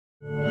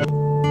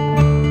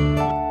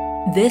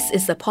This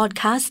is a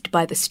podcast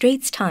by The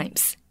Straits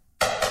Times.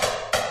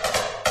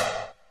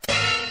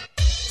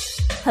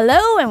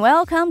 Hello and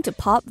welcome to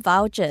Pop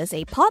Vultures,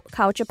 a pop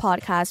culture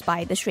podcast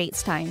by The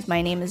Straits Times.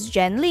 My name is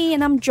Jen Lee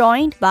and I'm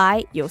joined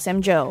by Yo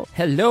Sam Jo.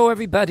 Hello,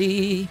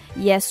 everybody.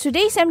 Yes,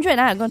 today Sam Jo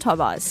and I are going to talk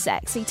about a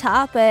sexy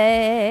topic.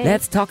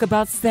 Let's talk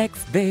about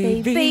sex,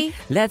 baby.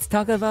 Let's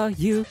talk about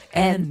you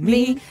and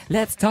me.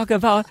 Let's talk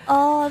about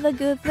all the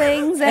good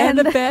things and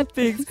the bad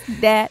things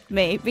that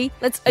maybe.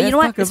 You know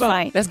what? It's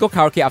fine. Let's go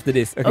karaoke after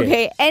this.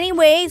 Okay.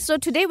 Anyway, so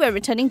today we're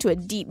returning to a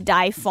deep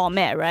dive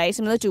format, right?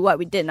 Similar to what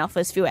we did in our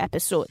first few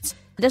episodes.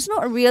 There's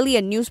not really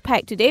a news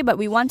pack today, but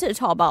we wanted to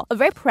talk about a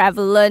very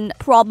prevalent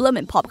problem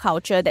in pop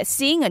culture that's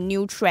seeing a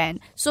new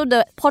trend. So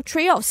the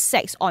portrayal of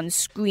sex on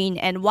screen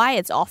and why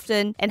it's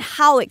often and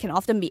how it can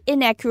often be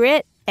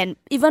inaccurate and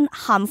even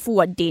harmful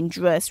or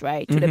dangerous,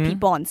 right, to the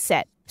people on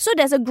set. So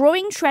there's a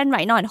growing trend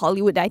right now in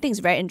Hollywood that I think is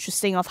very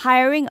interesting of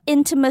hiring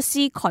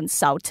intimacy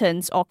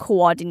consultants or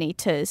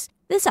coordinators.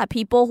 These are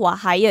people who are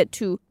hired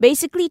to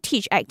basically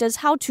teach actors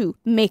how to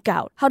make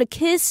out, how to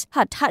kiss,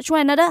 how to touch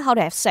one another, how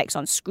to have sex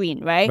on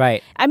screen, right?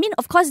 Right. I mean,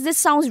 of course, this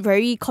sounds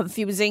very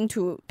confusing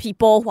to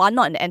people who are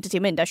not in the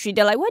entertainment industry.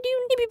 They're like, why do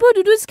you need people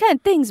to do this kind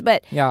of things?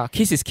 But yeah,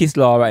 kiss is kiss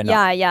law right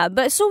now. Yeah.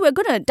 But so we're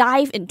going to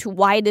dive into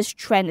why this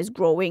trend is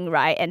growing,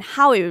 right? And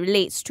how it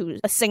relates to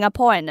a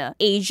Singapore and an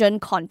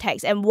Asian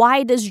context and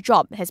why this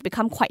job has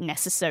become quite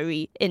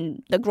necessary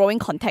in the growing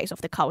context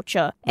of the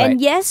culture. Right. And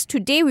yes,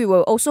 today we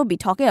will also be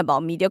talking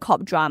about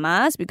MediaCorp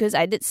dramas because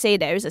I did say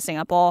there is a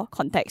Singapore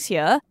context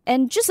here.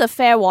 And just a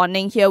fair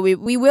warning here, we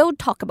will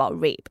talk about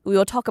rape. We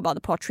will talk about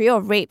the portrayal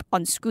of rape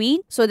on screen.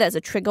 So that's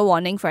a trigger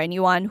warning for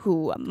anyone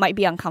who might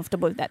be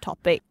uncomfortable with that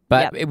topic.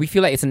 But we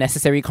feel like it's a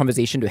necessary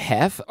conversation to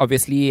have,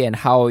 obviously, and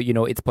how,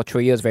 its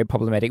portrayal is very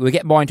problematic. We'll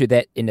get more into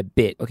that in a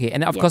bit, okay?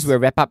 And of course, we'll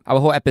wrap up our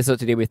whole episode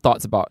today with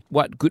thoughts about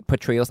what good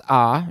portrayals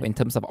are in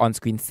terms of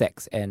on-screen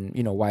sex and,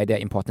 why they're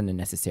important and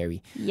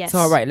necessary. Yes. So,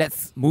 all right,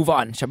 let's move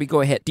on. Shall we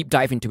go ahead, deep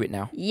dive into it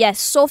now? Yes.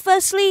 So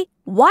firstly,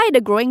 why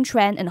the growing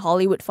trend in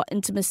Hollywood for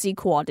intimacy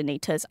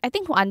coordinators? I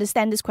think to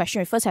understand this question,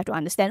 we first have to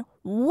understand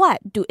what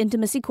do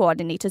intimacy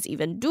coordinators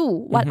even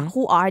do?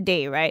 Who are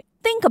they, right?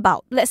 Think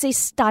about, let's say,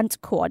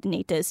 stunt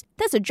coordinators.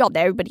 That's a job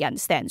that everybody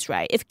understands,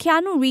 right? If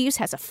Keanu Reeves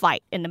has a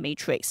fight in The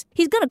Matrix,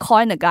 he's going to call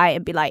in a guy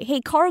and be like,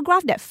 hey,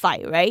 choreograph that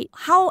fight, right?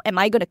 How am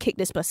I going to kick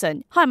this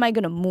person? How am I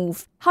going to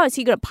move? How is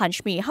he going to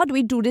punch me? How do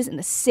we do this in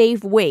a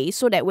safe way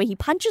so that when he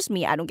punches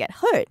me, I don't get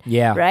hurt?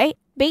 Yeah. Right?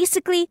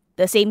 Basically,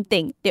 the same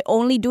thing. They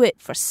only do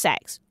it for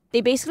sex. They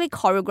basically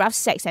choreograph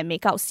sex and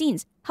make out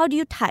scenes. How do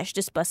you touch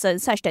this person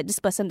such that this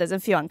person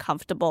doesn't feel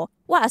uncomfortable?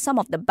 What are some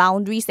of the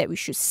boundaries that we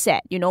should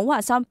set? What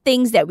are some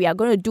things that we are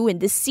going to do in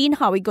this scene?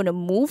 How are we going to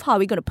move? How are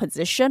we going to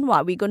position?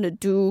 What are we going to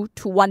do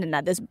to one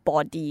another's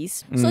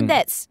bodies? So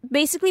that's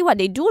basically what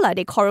they do.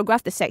 They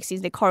choreograph the sex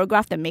scenes, they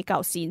choreograph the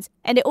make-out scenes,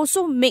 and they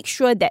also make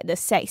sure that the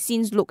sex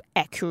scenes look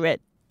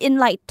accurate. In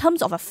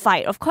terms of a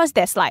fight, of course,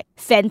 there's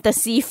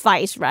fantasy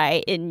fights,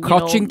 right? In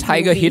Crouching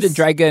Tiger, movies. Hidden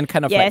Dragon,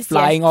 kind of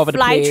flying over the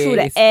place. Fly through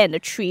the air and the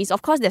trees.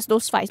 Of course, there's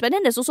those fights, but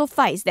then there's also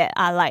fights that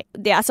are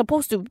they are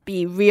supposed to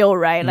be real,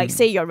 right? Like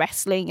say you're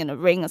wrestling in a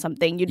ring or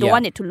something. You don't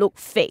want it to look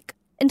fake.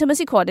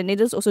 Intimacy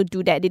coordinators also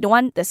do that. They don't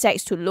want the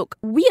sex to look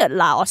weird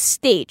or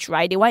staged,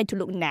 right? They want it to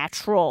look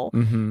natural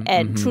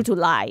and true to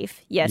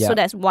life. So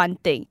that's one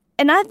thing.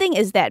 Another thing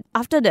is that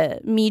after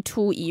the Me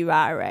Too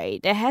era,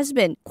 right, there has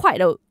been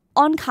quite a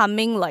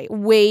oncoming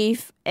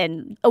wave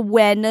and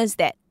awareness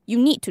that you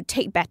need to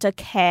take better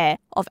care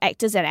of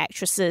actors and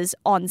actresses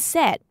on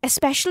set,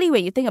 especially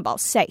when you think about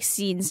sex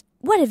scenes.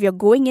 What if you're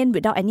going in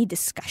without any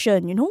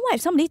discussion? What if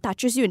somebody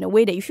touches you in a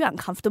way that you feel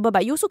uncomfortable,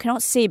 but you also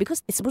cannot say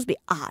because it's supposed to be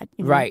art?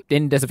 Right.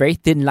 Then there's a very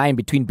thin line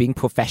between being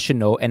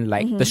professional and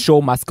the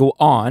show must go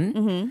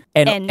on.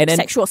 And then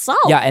sexual assault.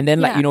 Yeah, and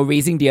then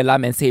raising the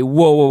alarm and say,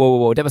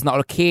 whoa, that was not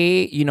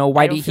okay.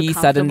 Why did he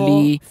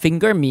suddenly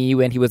finger me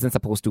when he wasn't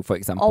supposed to, for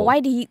example? Or why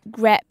did he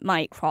grab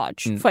my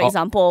crotch? For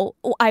example,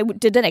 I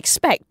didn't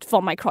expect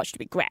for my crotch to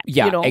be grabbed.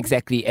 Yeah,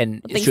 exactly.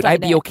 And should I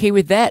be okay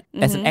with that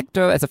as an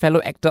actor, as a fellow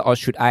actor, or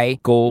should I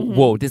go,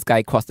 whoa, this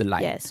guy crossed the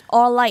line? Yes.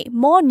 Or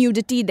more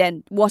nudity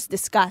than was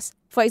discussed.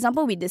 For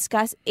example, we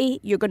discussed,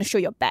 you're going to show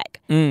your back.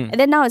 And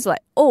then now it's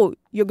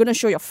you're going to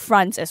show your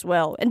fronts as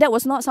well. And that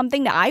was not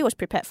something that I was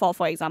prepared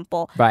for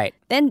example. Right.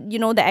 Then,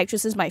 the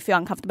actresses might feel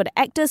uncomfortable. The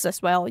actors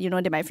as well,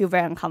 they might feel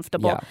very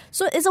uncomfortable. Yeah.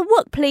 So it's a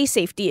workplace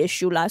safety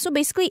issue. So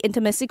basically,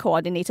 intimacy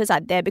coordinators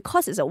are there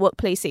because it's a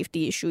workplace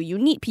safety issue. You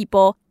need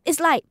people. It's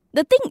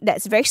the thing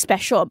that's very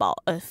special about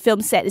a film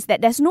set is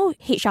that there's no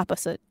HR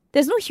person.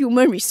 There's no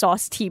human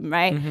resource team,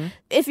 right?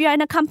 If you're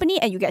in a company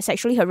and you get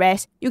sexually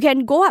harassed, you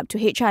can go up to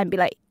HR and be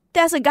like,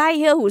 there's a guy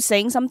here who's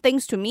saying some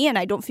things to me and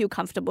I don't feel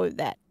comfortable with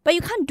that. But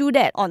you can't do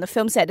that on a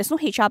film set. There's no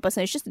HR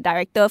person. It's just the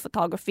director,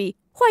 photography.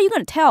 Who are you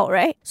going to tell,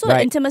 right? So the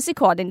intimacy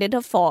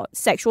coordinator for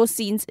sexual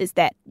scenes is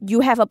that you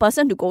have a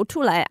person to go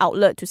to, an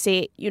outlet to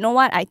say, you know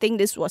what, I think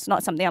this was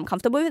not something I'm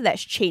comfortable with.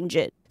 Let's change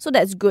it. So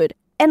that's good.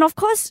 And of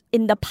course,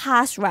 in the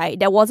past, right,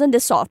 there wasn't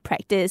this sort of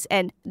practice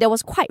and there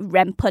was quite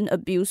rampant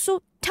abuse.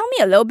 So tell me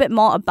a little bit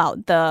more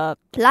about the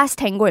Last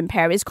Tango in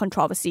Paris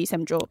controversy,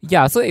 Samjo.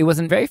 Yeah, so it was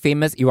a very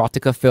famous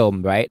erotica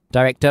film, right?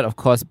 Directed, of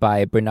course,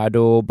 by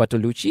Bernardo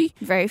Bertolucci.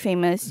 Very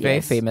famous,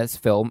 Very famous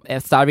film,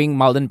 starring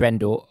Marlon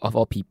Brando, of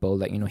all people.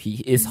 Like,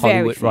 he is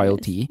Hollywood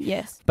royalty.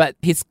 Yes. But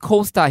his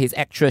co-star, his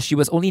actress, she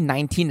was only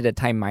 19 at the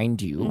time,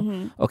 mind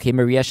you. Okay,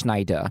 Maria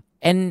Schneider.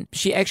 And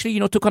she actually,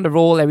 took on the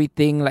role,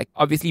 everything, like,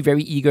 obviously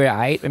very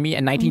eager-eyed. I mean,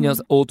 at 19 years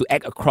old to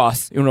act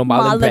across,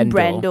 Marlon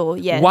Brando.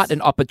 Yes. What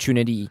an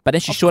opportunity. But then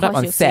she showed up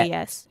on set.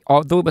 Yes.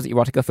 Although it was an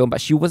erotica film,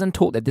 but she wasn't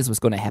told that this was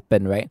going to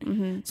happen, right?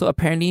 So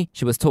apparently,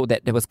 she was told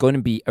that there was going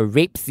to be a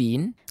rape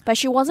scene. But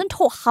she wasn't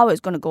told how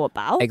it's going to go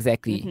about.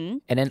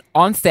 Exactly. And then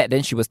on set,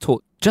 then she was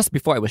told, just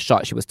before it was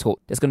shot, she was told,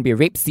 there's going to be a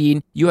rape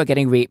scene, you are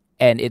getting raped,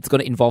 and it's going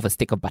to involve a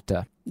stick of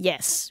butter.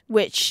 Yes,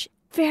 which...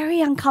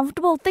 very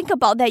uncomfortable. Think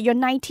about that. You're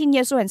 19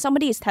 years old and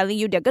somebody is telling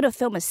you they're going to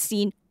film a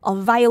scene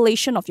of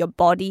violation of your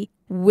body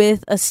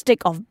with a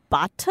stick of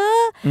butter.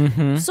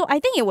 So I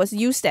think it was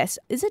used as,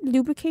 is it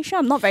lubrication?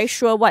 I'm not very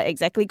sure what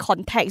exactly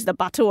context the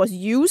butter was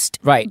used.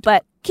 Right.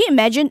 But can you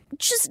imagine?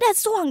 Just that's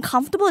so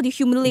uncomfortable, the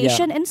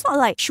humiliation. And it's not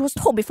like she was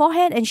told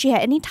beforehand and she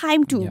had any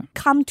time to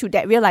come to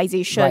that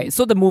realization. Right.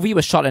 So the movie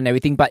was shot and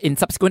everything, but in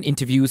subsequent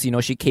interviews,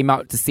 she came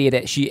out to say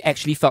that she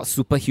actually felt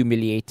super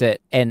humiliated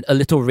and a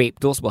little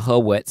raped. Those were her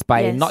words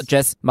by not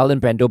just Marlon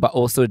Brando, but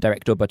also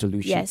director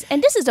Bertolucci. Yes.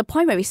 And this is the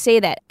point where we say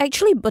that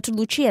actually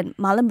Bertolucci and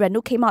Marlon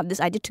Brando came up with this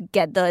idea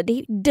together.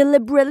 They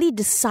deliberately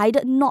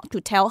decided not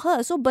to tell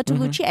her. So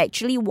Bertolucci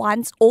actually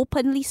once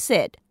openly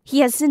said,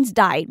 he has since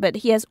died, but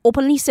he has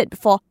openly said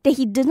before that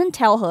he didn't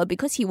tell her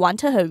because he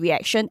wanted her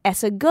reaction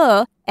as a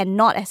girl and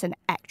not as an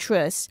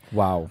actress.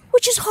 Wow.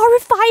 Which is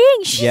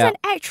horrifying. She's an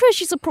actress.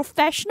 She's a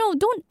professional.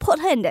 Don't put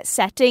her in that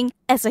setting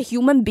as a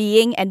human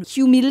being and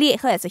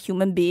humiliate her as a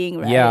human being,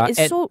 right? Yeah.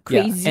 It's so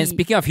crazy. And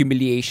speaking of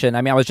humiliation,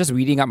 I was just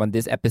reading up on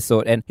this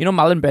episode and,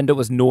 Marlon Brando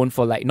was known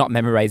for not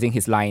memorizing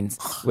his lines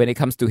when it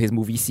comes to his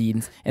movie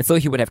scenes. And so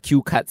he would have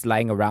cue cuts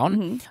lying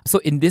around. So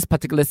in this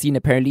particular scene,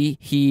 apparently,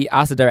 he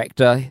asked the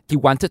director, he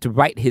wanted to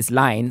write his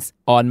lines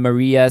on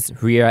Maria's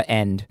rear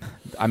end.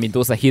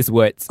 Those are his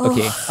words.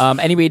 Okay.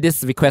 Anyway,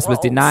 this request was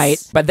denied,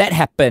 but that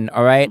happened,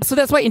 all right? So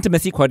that's why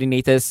intimacy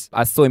coordinators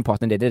are so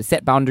important. They're there to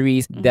set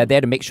boundaries. They're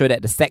there to make sure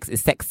that the sex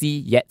is sexy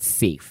yet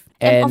safe.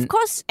 And of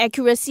course,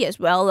 accuracy as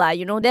well.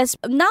 There's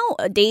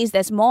nowadays,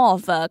 there's more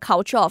of a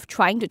culture of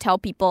trying to tell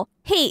people,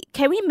 hey,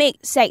 can we make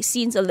sex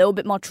scenes a little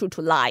bit more true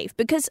to life?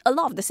 Because a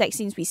lot of the sex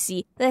scenes we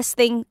see, let's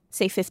think,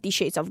 say, 50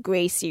 Shades of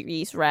Grey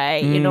series,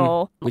 right?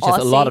 Which is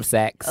a lot of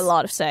sex. A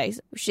lot of sex.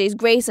 Which is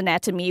Grey's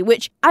Anatomy,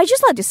 which I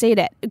just like to say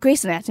that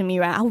Grey's Anatomy,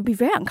 right? I would be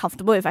very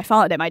uncomfortable if I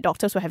found out that my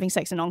doctors were having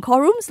sex in on-call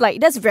rooms.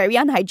 That's very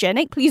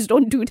unhygienic. Please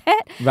don't do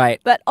that.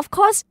 Right. But of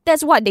course,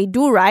 that's what they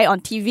do, right?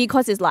 On TV,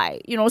 because it's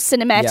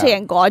cinematic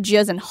and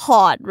gorgeous and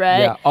hot,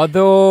 right? Yeah.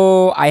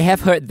 Although I have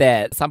heard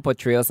that some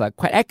portrayals are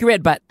quite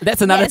accurate, but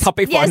that's another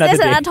topic for another day. That's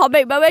another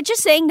topic. But we're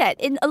just saying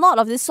that in a lot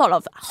of this sort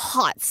of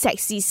hot,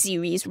 sexy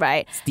series,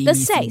 right? The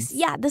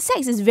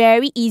sex is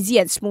very easy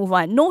and smooth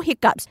one. No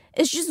hiccups.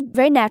 It's just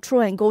very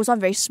natural and goes on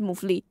very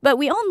smoothly. But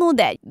we all know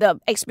that the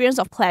experience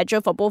of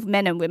pleasure for both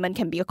men and women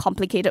can be a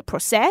complicated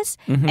process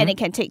and it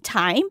can take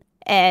time.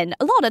 And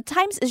a lot of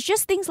times, it's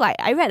just things like,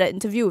 I read an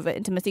interview with an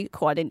intimacy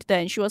coordinator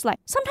and she was like,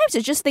 sometimes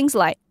it's just things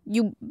like,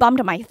 you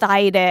bumped my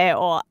thigh there,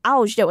 or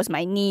ouch, that was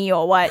my knee,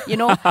 or what,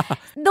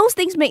 Those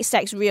things make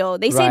sex real.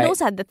 They say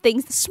those are the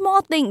things, the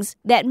small things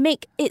that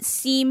make it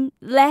seem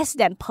less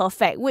than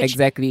perfect, which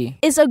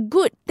is a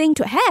good thing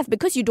to have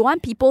because you don't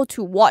want people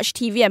to watch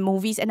TV and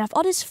movies and have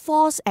all these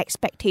false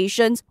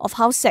expectations of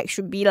how sex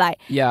should be like.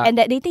 Yeah. And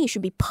that they think it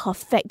should be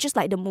perfect, just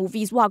like the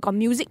movies. Wow, got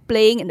music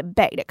playing in the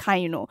back, that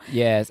kind,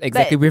 Yes,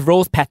 exactly. With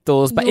rose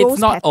petals, but it's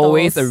not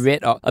always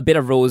a bit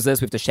of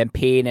roses with the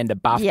champagne and the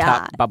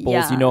bathtub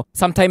bubbles,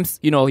 Sometimes,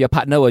 your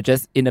partner will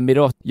just, in the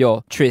middle of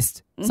your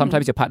tryst,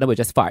 sometimes your partner will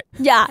just fart.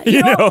 Yeah,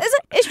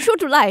 it's true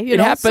to life. It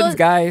happens,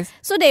 guys.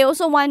 So they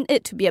also want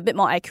it to be a bit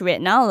more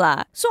accurate now,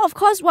 lah. So of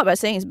course, what we're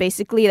saying is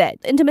basically that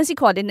intimacy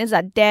coordinators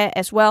are there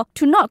as well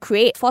to not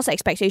create false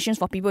expectations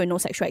for people with no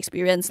sexual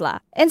experience, lah.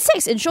 And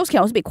sex in shows can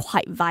also be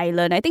quite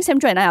violent. I think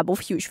Samjo and I are both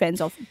huge fans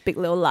of Big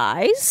Little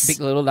Lies. Big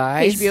Little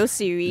Lies. HBO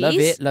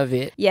series. Love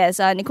it. Yes,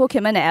 Nicole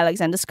Kidman and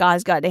Alexander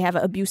Skarsgård, they have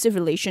an abusive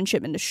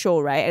relationship in the show,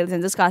 right?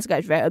 Alexander Skarsgård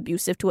is very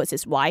abusive towards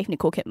his wife,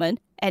 Nicole Kidman.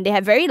 And they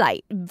have very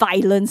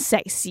violent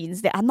sex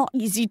scenes that are not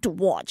easy to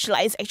watch.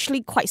 It's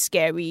actually quite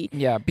scary.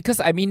 Yeah, because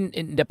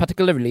in the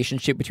particular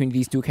relationship between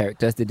these two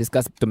characters, they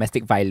discuss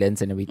domestic violence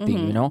and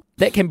everything,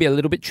 That can be a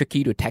little bit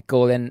tricky to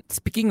tackle. And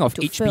speaking of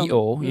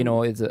HBO,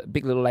 it's a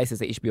Big Little Lies is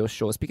an HBO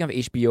show. Speaking of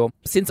HBO,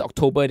 since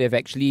October, they've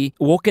actually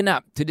woken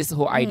up to this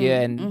whole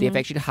idea and they've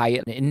actually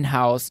hired an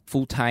in-house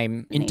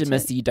full-time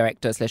intimacy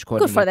director /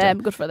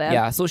 coordinator. Good for them.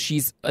 Yeah, so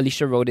she's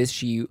Alicia Rodis.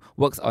 She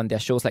works on their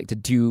shows like The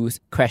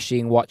Deuce,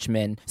 Crashing,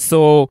 Watchmen.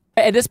 So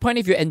at this point,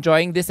 if you're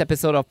enjoying this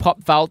episode of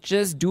Pop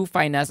Vultures, do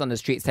find us on the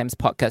Straits Times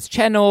Podcast Podcast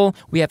channel.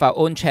 We have our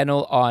own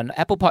channel on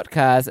Apple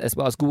Podcasts as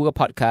well as Google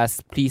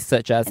Podcasts. Please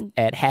search us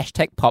at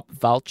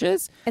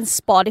 #PopVultures. And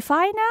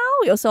Spotify now.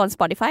 We're also on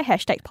Spotify,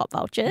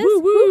 #PopVultures.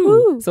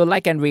 Woo-woo. So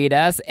like and rate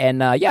us and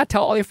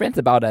tell all your friends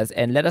about us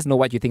and let us know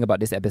what you think about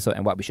this episode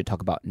and what we should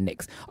talk about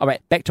next. All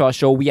right, back to our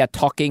show. We are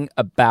talking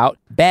about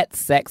bad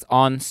sex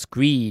on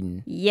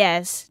screen.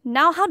 Yes.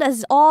 Now, how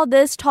does all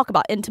this talk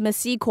about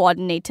intimacy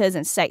coordinators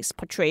and sex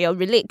portrayal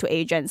relate to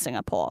Asia and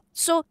Singapore?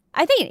 So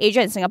I think in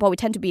Asia and Singapore, we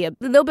tend to be a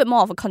little bit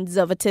more of a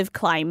conservative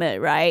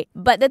climate, right?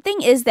 But the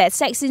thing is that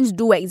sex scenes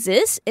do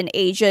exist in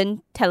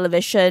Asian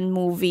television,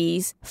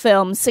 movies,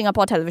 films,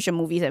 Singapore television,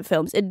 movies and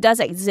films. It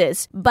does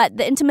exist. But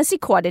the intimacy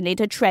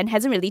coordinator trend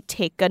hasn't really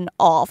taken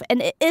off.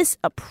 And it is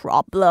a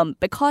problem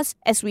because,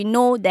 as we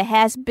know, there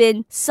has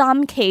been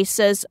some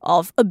cases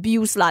of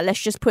abuse,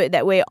 let's just put it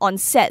that way, on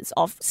sets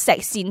of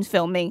sex scene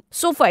filming.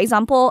 So, for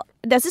example,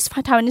 there's this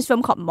Taiwanese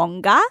film called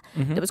Monga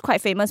that was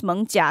quite famous,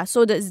 Meng Jia.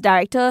 So this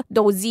director,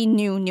 Dozy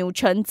Niu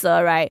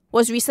Chenzhe, right,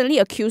 was recently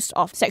accused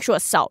of sexual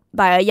assault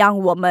by a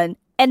young woman.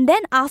 And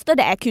then after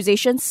the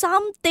accusation,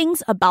 some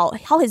things about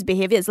how his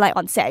behavior is like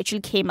on set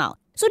actually came out.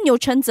 So Niu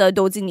Chenzhe,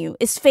 Dozy Niu,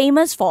 is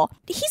famous for,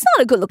 he's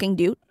not a good-looking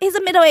dude. He's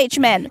a middle-aged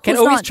man. Can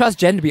always trust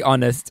Jen, to be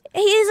honest.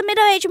 He is a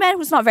middle-aged man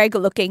who's not very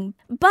good-looking.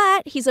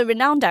 But he's a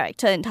renowned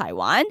director in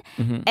Taiwan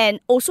and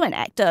also an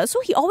actor.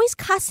 So he always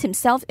casts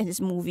himself in his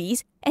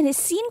movies. And his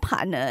scene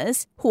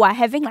partners who are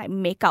having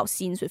make-out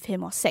scenes with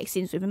him or sex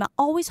scenes with him are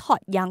always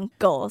hot young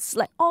girls.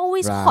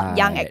 Always hot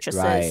young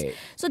actresses. Right.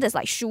 So there's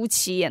Shu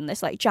Qi and there's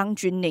Zhang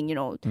Junling,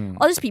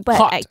 all these people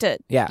have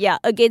acted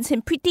against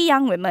him. Pretty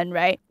young women,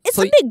 right? It's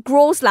a bit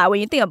gross when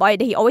you think about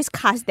it. He always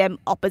casts them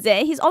opposite.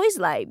 And he's always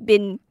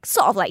been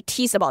sort of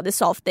teased about this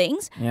sort of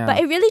things. Yeah. But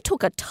it really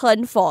took a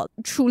turn for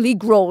truly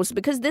gross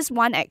because this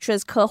one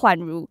actress, Ke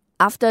Huan-ru,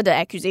 after the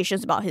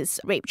accusations about his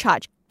rape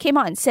charge, came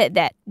out and said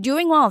that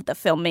during one of the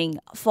filming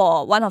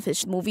for one of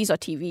his movies or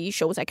TV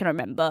shows, I can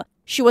remember,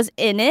 she was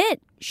in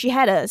it, she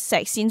had a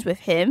sex scenes with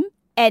him,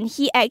 and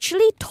he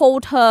actually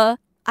told her,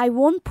 I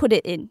won't put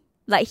it in.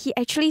 He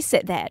actually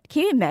said that.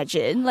 Can you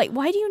imagine?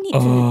 Why do you need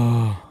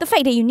to... The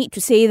fact that you need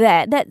to say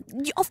that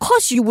of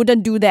course you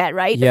wouldn't do that,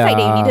 right? The fact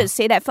that you needed to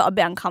say that felt a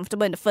bit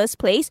uncomfortable in the first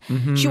place.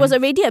 She was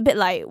already a bit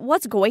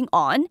what's going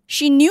on?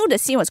 She knew the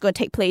scene was going to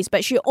take place,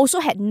 but she also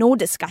had no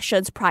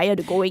discussions prior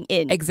to going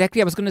in.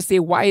 Exactly. I was going to say,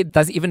 why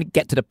does it even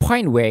get to the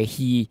point where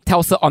he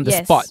tells her on the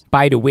spot,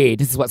 by the way,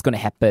 this is what's going to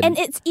happen? And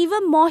it's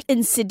even more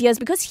insidious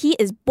because he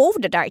is both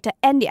the director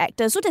and the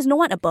actor, so there's no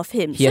one above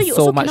him. He has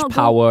so much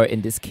power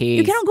in this case.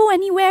 You cannot go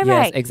anywhere,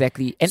 right? Yes,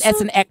 exactly. And as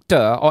an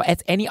actor or as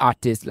any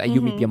artist,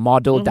 you may be a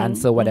model,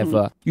 dancer,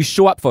 whatever, you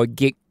show up for a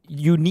gig,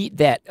 you need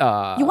that...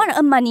 you want to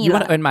earn money. You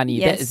want to earn money.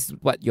 Yes. That is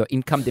what your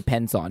income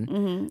depends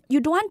on.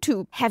 You don't want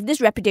to have this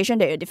reputation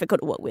that you're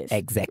difficult to work with.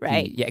 Exactly.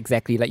 Right? Yeah,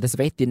 exactly. There's a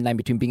very thin line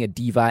between being a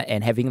diva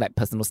and having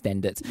personal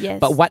standards. Yes.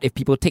 But what if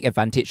people take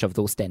advantage of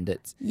those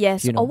standards?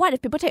 Yes. Or what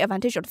if people take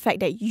advantage of the fact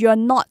that you're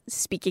not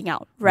speaking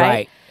out, right?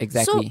 Right,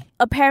 exactly. So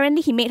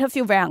apparently he made her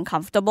feel very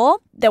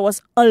uncomfortable. There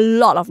was a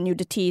lot of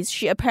nudities.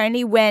 She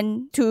apparently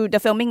went to the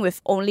filming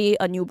with only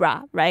a new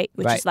bra, right?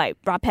 Which is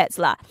bra pads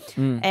lah.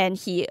 And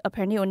he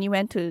apparently only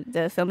went to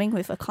the filming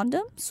with a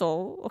condom.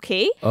 So,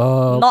 okay.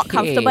 Not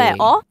comfortable at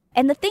all.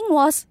 And the thing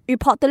was,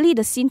 reportedly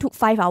the scene took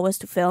 5 hours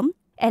to film.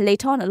 And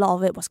later on, a lot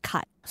of it was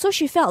cut. So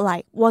she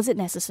felt was it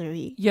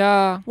necessary?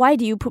 Yeah. Why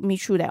do you put me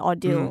through that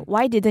ordeal?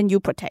 Why didn't you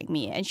protect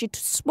me? And she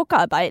spoke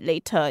out about it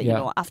later, you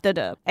know, after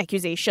the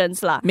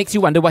accusations lah. Makes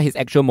you wonder what his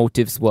actual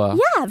motives were.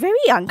 Yeah, very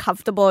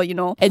uncomfortable,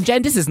 And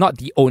Jen, this is not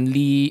the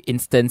only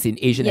instance in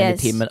Asian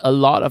entertainment. A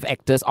lot of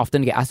actors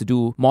often get asked to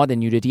do more than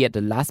nudity at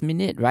the last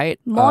minute, right?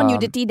 More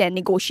nudity than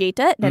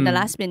negotiated than the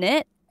last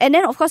minute. And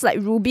then, of course,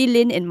 Ruby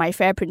Lin in My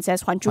Fair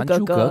Princess, Huan Chu Ge,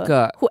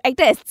 who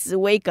acted as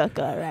Ziwei Ge,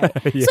 right?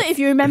 So if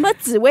you remember,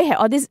 Ziwei had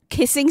all these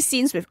kissing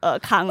scenes with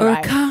Kang,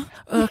 right? Kang.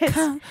 Oh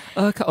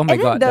my God.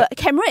 And then the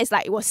camera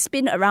was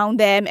spin around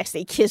them as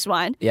they kiss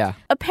one. Yeah.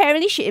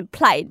 Apparently, she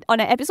implied on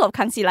an episode of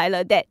Kang Si Lai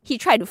Le that he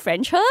tried to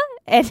French her.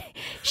 And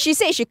she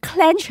said she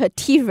clenched her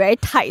teeth very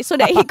tight so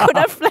that he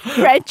couldn't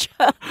French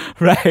her.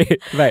 Right.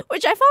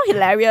 Which I found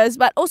hilarious.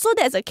 But also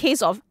there's a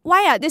case of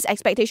why are these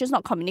expectations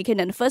not communicated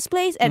in the first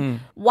place? And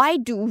why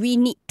do we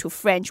need to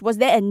French? Was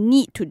there a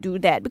need to do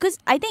that? Because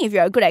I think if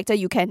you're a good actor,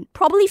 you can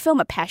probably film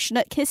a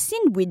passionate kiss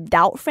scene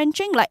without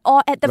Frenching.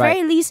 Or at the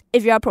very least,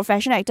 if you're a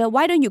professional actor,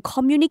 why don't you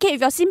communicate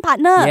with your scene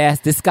partner? Yes,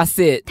 discuss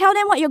it. Tell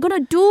them what you're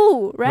going to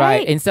do, right?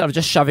 Right, instead of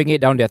just shoving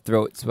it down their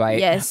throats, right?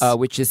 Yes.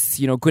 Which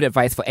is, good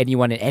advice for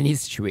anyone in any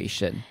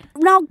situation.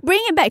 Now, bring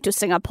it back to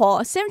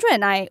Singapore. Samdra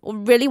and I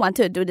really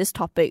wanted to do this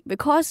topic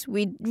because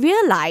we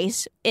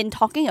realized in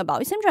talking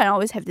about... Samdra and I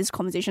always have this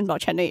conversation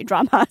about Channel 8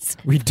 dramas.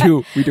 We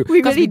do.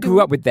 Because we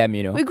grew up with them,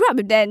 We grew up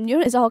with them.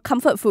 It's our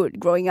comfort food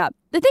growing up.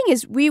 The thing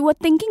is, we were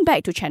thinking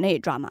back to Channel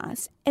 8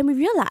 dramas and we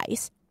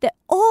realized that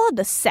all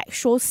the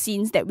sexual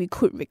scenes that we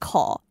could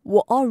recall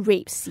were all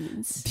rape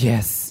scenes.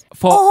 Yes.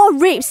 All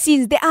rape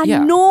scenes. There are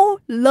no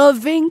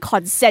loving,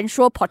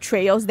 consensual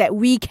portrayals that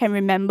we can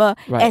remember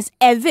as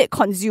avid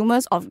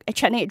consumers of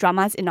Channel 8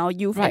 dramas in our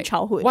youth and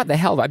childhood. What the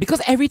hell, right?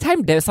 Because every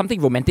time there's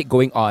something romantic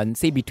going on,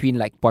 say between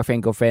like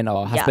boyfriend, girlfriend,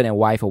 or husband and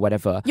wife or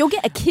whatever, you'll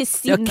get a kiss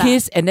scene. A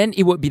kiss, and then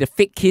it would be the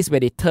fake kiss where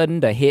they turn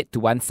the head to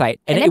one side.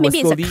 And then it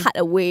maybe will slowly, it's a cut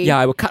away.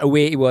 Yeah, it will cut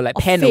away. It will like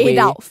pan fade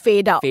away.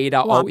 Fade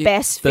out. Wow,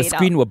 the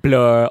screen will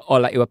blur, or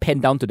like it will pan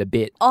down to the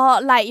bed.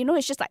 Or like,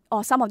 it's just like,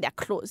 some of their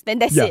clothes. Then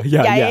that's it.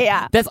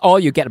 Yeah. That's all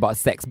you get about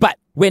sex. But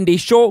when they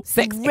show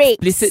sex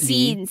rape explicitly,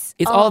 scenes.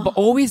 It's all about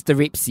always the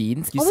rape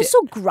scenes. Always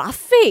so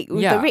graphic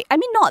with the rape. I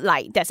mean, not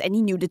like there's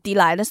any nudity,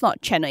 like that's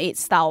not Channel 8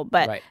 style,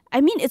 but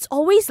I mean, it's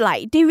always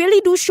like they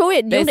really do show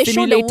it. They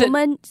show the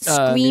woman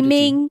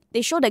screaming. Nudity.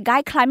 They show the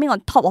guy climbing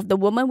on top of the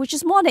woman, which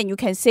is more than you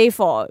can say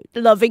for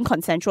loving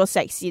consensual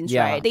sex scenes,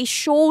 right? They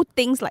show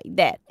things like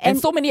that. And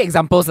so many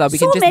examples. We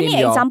can just name so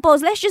many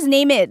examples. Let's just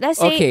name it. Let's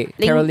say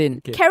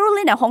Carolyn.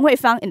 Carolyn and Hong Hui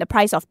Fang in The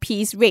Price of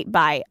Peace raped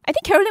by, I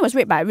think Carolyn was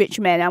raped by a rich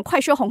man. I'm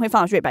quite sure Hong Hui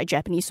Fang was raped by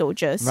Japanese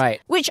soldiers.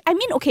 Right. Which, I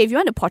mean, okay, if you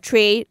want to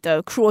portray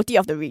the cruelty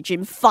of the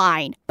regime,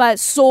 fine. But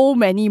so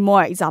many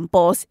more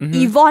examples.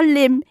 Yvonne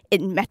Lim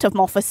in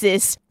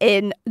Metamorphosis,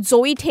 in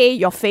Zoe Tay,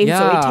 your fave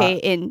Zoe Tay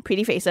in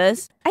Pretty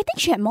Faces. I think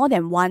she had more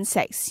than one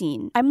sex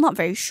scene. I'm not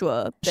very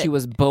sure. She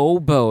was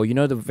Bobo,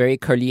 the very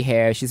curly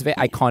hair. She's a very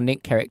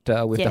iconic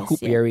character with the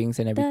hoop earrings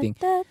and everything.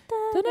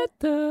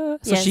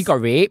 So she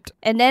got raped.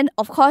 And then,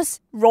 of course,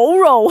 Ro.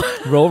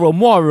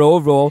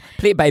 Ro,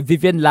 played by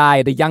Vivian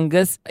Lai, the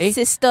youngest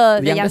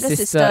sister. The younger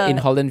sister in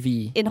Holland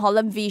V. In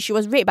Holland V, she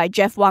was raped by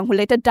Jeff Wang, who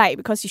later died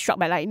because he struck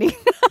by lightning.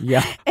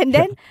 Yeah. And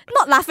then,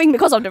 not laughing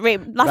because of the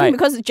rape, laughing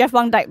because Jeff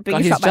Wang died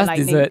being struck by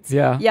lightning. Desserts,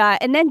 Yeah,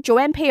 and then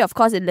Joanne Pei, of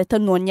course, in Little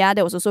Nyonya,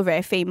 that was also a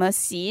very famous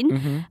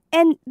scene.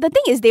 And the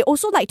thing is, they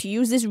also like to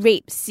use these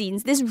rape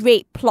scenes, these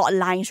rape plot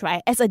lines,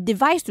 right, as a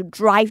device to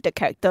drive the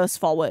characters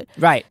forward.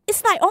 Right.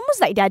 It's like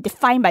almost like they're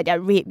defined by their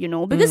rape,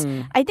 because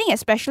I think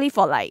especially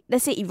for like,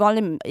 let's say Yvonne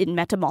Lim in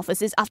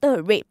Metamorphosis, after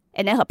her rape,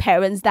 and then her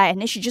parents died,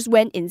 and then she just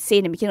went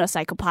insane and became a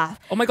psychopath.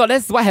 Oh my god,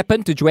 that's what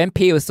happened to Joanne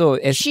Pei also.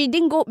 She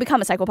didn't go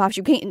become a psychopath,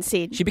 she became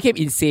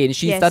insane.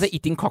 She started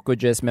eating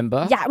cockroaches,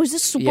 remember? Yeah, it was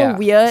just super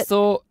weird.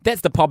 So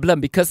that's the problem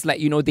because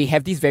they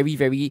have these very,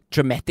 very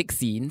dramatic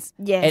scenes.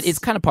 Yes. And it's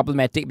kind of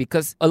problematic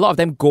because a lot of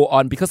them go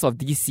on, because of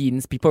these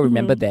scenes, people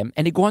remember them,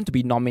 and they go on to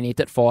be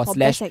nominated for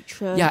Best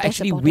Actress,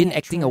 actually win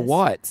acting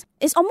awards.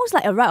 It's almost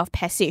like a rite of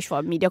passage for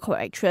a Mediacorp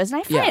actress, and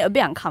I find it a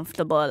bit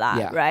uncomfortable,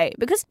 right?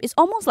 Because it's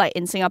almost like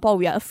in Singapore,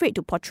 we are afraid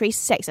to portray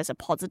sex as a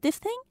positive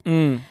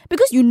thing.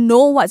 Because you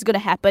know what's going to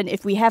happen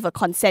if we have a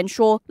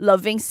consensual,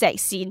 loving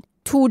sex scene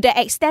to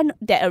the extent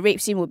that a rape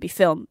scene would be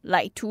filmed.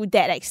 Like, to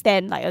that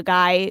extent, like a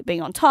guy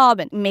being on top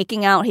and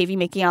heavy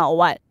making out or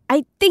what.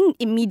 I think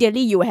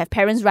immediately you will have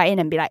parents write in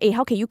and be like, hey,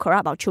 how can you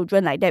corrupt our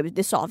children like that with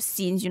this sort of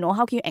scenes?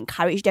 How can you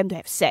encourage them to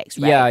have sex,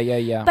 right?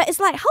 Yeah. But it's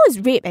like, how is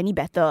rape any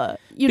better?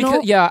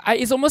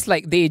 It's almost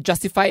like they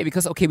justify it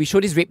because, okay, we show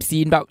this rape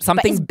scene, but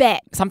something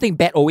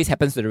bad always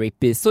happens to the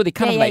rapist. So they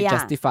kind of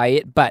justify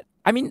it, but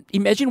I mean,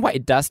 imagine what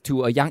it does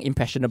to a young,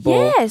 impressionable...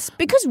 Yes,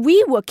 because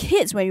we were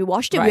kids when we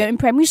watched it. Right. We were in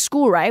primary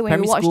school, right? When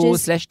primary we watched school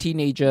this... /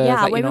 teenagers.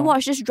 Yeah, when we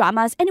watched these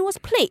dramas. And it was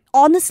played.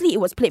 Honestly, it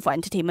was played for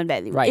entertainment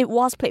value. Right. It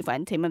was played for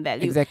entertainment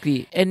value.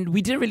 Exactly. And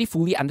we didn't really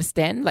fully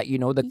understand,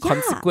 the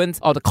consequence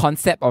or the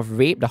concept of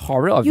rape, the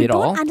horror of it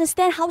all. You don't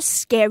understand how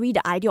scary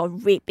the idea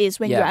of rape is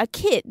when you're a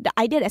kid. The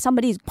idea that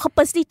somebody is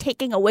purposely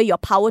taking away your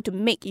power to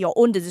make your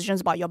own decisions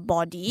about your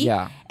body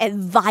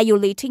and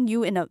violating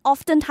you in a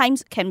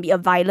oftentimes can be a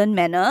violent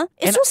manner.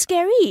 It's so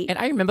scary. And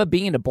I remember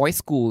being in a boys'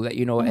 school,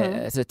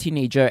 as a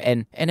teenager,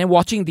 and then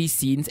watching these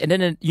scenes, and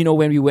then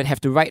when we would have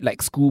to write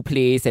school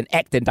plays and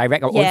act and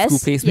direct our own school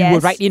plays, we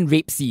would write in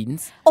rape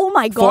scenes. Oh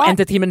my god! For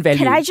entertainment value.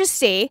 Can I just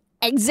say?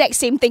 Exact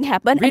same thing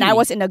happened, and I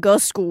was in a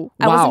girls' school.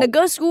 Wow. I was in a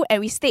girls' school,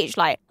 and we staged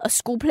a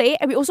school play,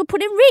 and we also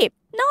put in rape.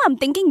 Now I'm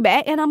thinking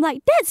back, and I'm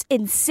like, that's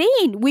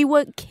insane. We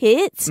were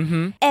kids,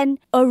 and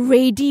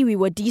already we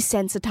were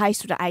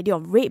desensitized to the idea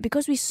of rape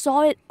because we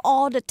saw it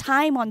all the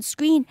time on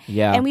screen.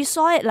 Yeah. And we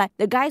saw it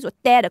the guys would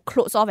tear the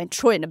clothes off and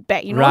throw it in the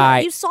bag.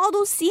 Right. You saw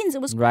those scenes.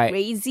 It was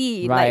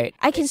crazy. Right.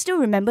 I can still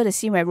remember the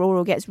scene where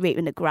Roro gets raped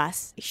in the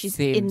grass. She's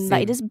in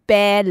this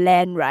bare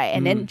land, right?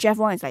 And then Jeff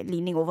Wang is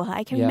leaning over her.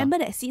 I can remember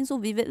that scene so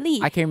vividly.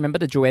 I can remember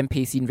the Joanne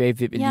Pei scene very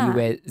vividly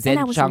where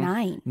Zen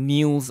Chang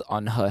kneels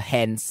on her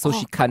hands so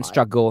she can't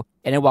struggle.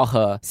 And then while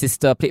her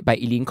sister, played by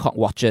Eileen Kok,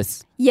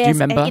 watches. Yes, do you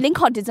remember? And Eileen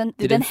Kok didn't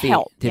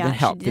help. Didn't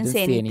help. She didn't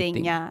say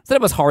anything. Yeah. So that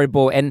was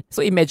horrible. And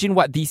so imagine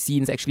what these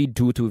scenes actually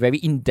do to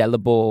very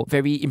indelible,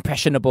 very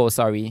impressionable,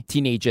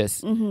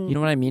 teenagers. You know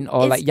what I mean?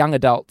 Or young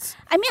adults.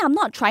 I mean, I'm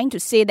not trying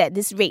to say that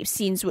these rape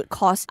scenes would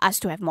cause us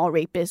to have more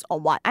rapists or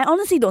what. I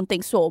honestly don't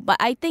think so. But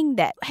I think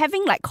that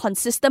having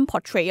consistent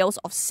portrayals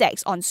of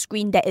sex on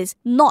screen that is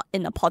not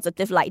in a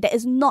positive light, that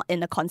is not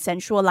in a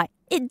consensual light,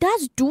 it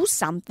does do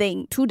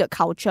something to the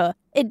culture.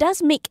 It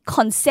does make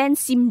consent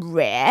seem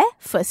rare,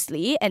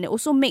 firstly, and it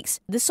also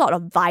makes this sort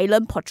of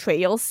violent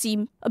portrayal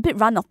seem a bit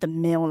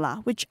run-of-the-mill,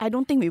 which I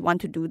don't think we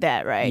want to do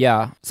that, right?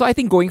 Yeah. So I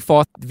think going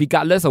forth,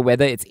 regardless of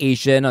whether it's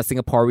Asian or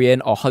Singaporean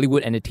or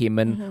Hollywood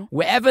entertainment,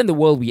 wherever in the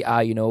world we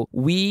are,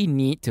 we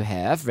need to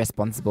have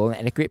responsible and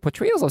adequate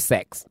portrayals of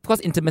sex. Of course,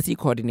 intimacy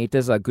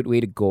coordinators are a good way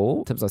to go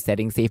in terms of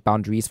setting safe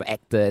boundaries for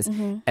actors,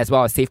 as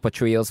well as safe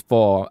portrayals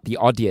for the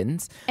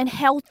audience. And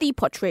healthy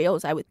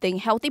portrayals, I would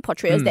think. Healthy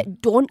portrayals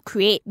that don't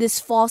create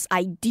this false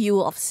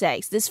ideal of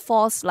sex. This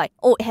false,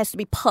 it has to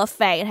be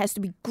perfect, it has to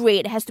be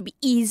great, it has to be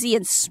easy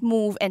and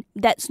smooth, and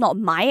that's not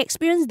my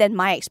experience, then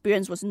my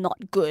experience was not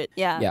good.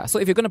 Yeah. So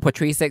if you're going to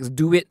portray sex,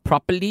 do it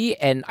properly.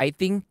 And I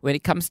think when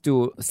it comes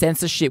to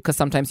censorship, because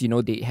sometimes,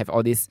 they have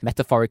all this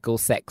metaphorical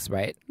sex,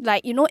 right?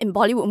 In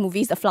Bollywood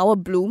movies, the flower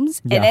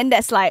blooms, and then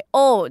there's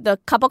the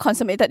couple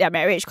consummated their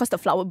marriage because the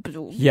flower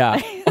bloomed.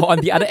 Yeah. Or on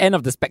the other end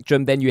of the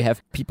spectrum, then you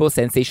have people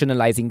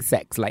sensationalizing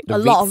sex, like the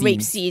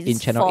rape scenes in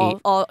Channel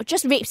 8. Or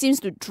just rape scenes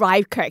to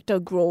drive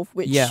character growth,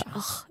 which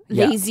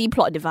lazy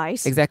plot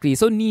device. Exactly.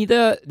 So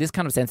neither this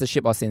kind of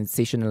censorship or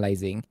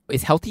sensationalizing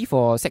is healthy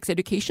for sex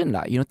education.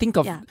 Think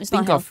of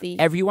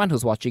everyone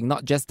who's watching,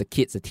 not just the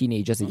kids, the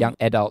teenagers, the young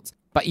adults,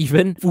 but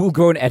even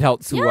full-grown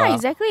adults who are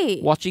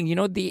watching,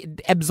 they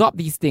absorb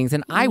these things.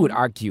 And I would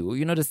argue,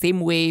 the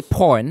same way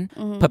porn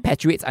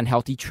perpetuates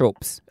unhealthy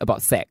tropes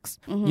about sex,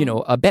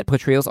 bad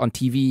portrayals on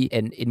TV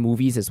and in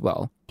movies as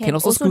well. Can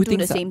also screw do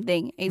things the up. same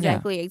thing.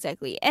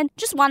 Exactly. And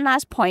just one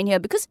last point here,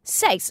 because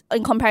sex,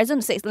 in comparison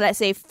to sex, let's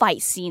say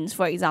fight scenes,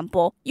 for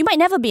example, you might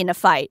never be in a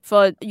fight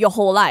for your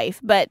whole life,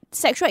 but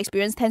sexual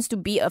experience tends to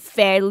be a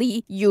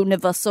fairly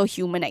universal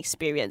human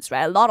experience,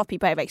 right? A lot of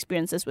people have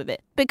experiences with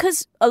it.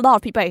 Because a lot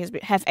of people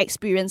have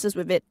experiences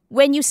with it,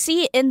 when you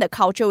see it in the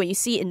culture, when you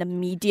see it in the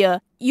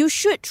media, you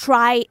should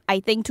try,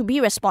 I think, to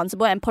be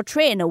responsible and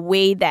portray in a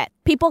way that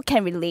people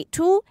can relate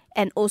to,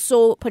 and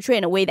also portray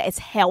in a way that is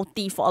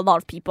healthy for a lot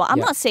of people. I'm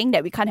not saying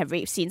that we can't have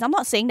rape scenes. I'm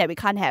not saying that we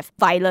can't have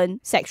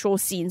violent sexual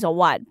scenes or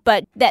what,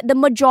 but that the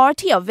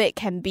majority of it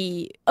can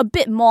be a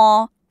bit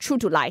more true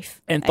to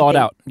life. And thought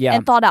out. Yeah.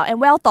 And thought out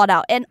and well thought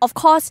out. And of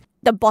course,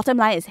 the bottom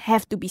line is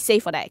have to be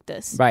safe for the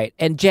actors. Right.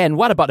 And Jen,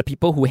 what about the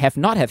people who have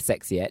not had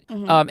sex yet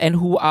and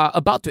who are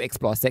about to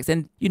explore sex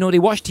and, they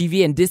watch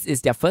TV and this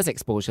is their first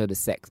exposure to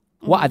sex?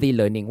 What are they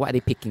learning? What are they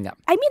picking up?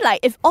 I mean,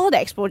 if all the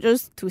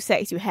exposures to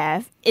sex you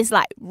have is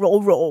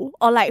Ro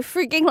or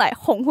freaking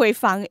Hong Hui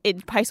Fang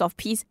in Price of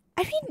Peace,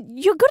 I mean,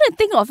 you're going to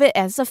think of it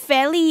as a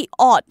fairly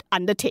odd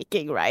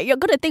undertaking, right? You're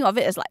going to think of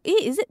it as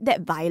is it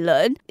that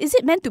violent? Is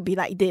it meant to be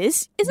like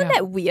this? Isn't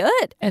that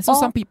weird? And so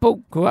some people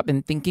grow up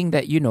in thinking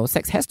that,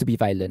 sex has to be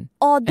violent.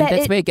 And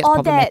that's where it gets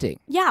problematic.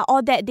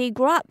 Or that they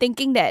grow up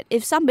thinking that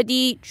if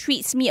somebody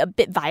treats me a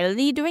bit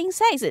violently during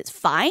sex, it's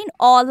fine.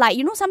 Or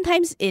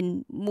sometimes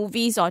in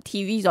movies or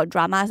TVs or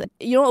dramas,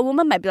 a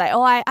woman might be like,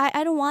 oh, I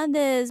don't want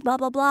this, blah,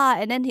 blah, blah.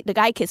 And then the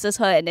guy kisses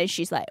her and then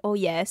she's like, oh,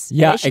 yes.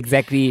 Yeah,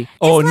 exactly.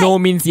 Oh, no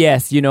means yes.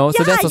 So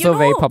that's also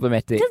very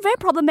problematic. It's a very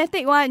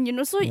problematic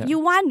one, So you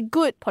want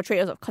good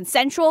portrayals of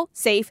consensual,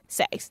 safe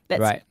sex.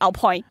 That's our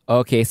point.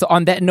 Okay, so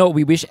on that note,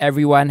 we wish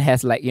everyone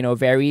has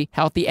very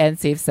healthy and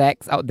safe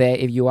sex out there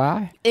if you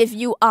are. If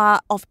you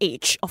are of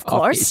age, of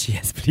course. Age,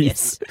 yes, please.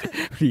 Yes.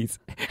 Please.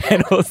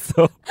 And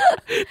also,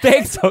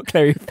 thanks for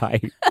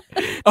clarifying.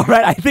 All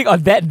right, I think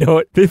on that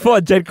note, before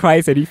Jen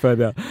cries any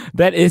further,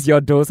 that is your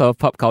dose of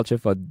pop culture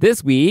for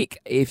this week.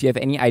 If you have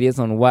any ideas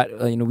on what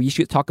we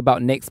should talk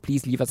about next,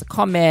 please leave us a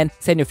comment.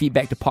 Send your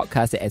feedback to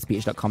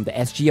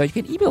podcast@sph.com.sg, or you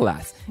can email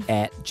us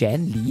at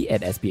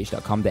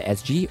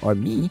jenlee@sph.com.sg or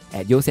me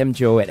at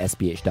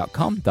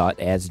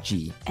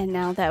yosamjo@sph.com.sg. And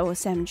now that was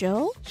Sam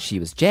Jo. She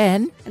was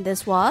Jen. And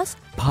this was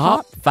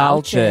Pop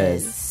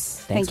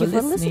Vultures. Thank you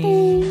for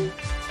listening.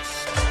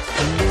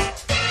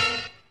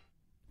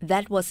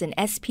 That was an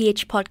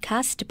SPH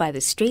podcast by The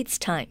Straits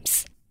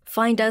Times.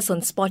 Find us on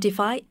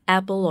Spotify,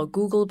 Apple or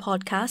Google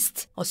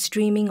Podcasts, or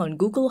streaming on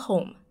Google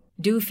Home.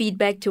 Do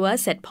feedback to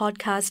us at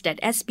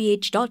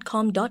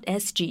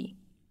podcast@sph.com.sg.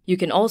 You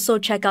can also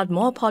check out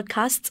more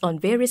podcasts on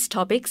various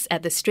topics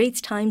at The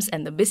Straits Times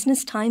and The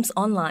Business Times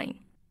online.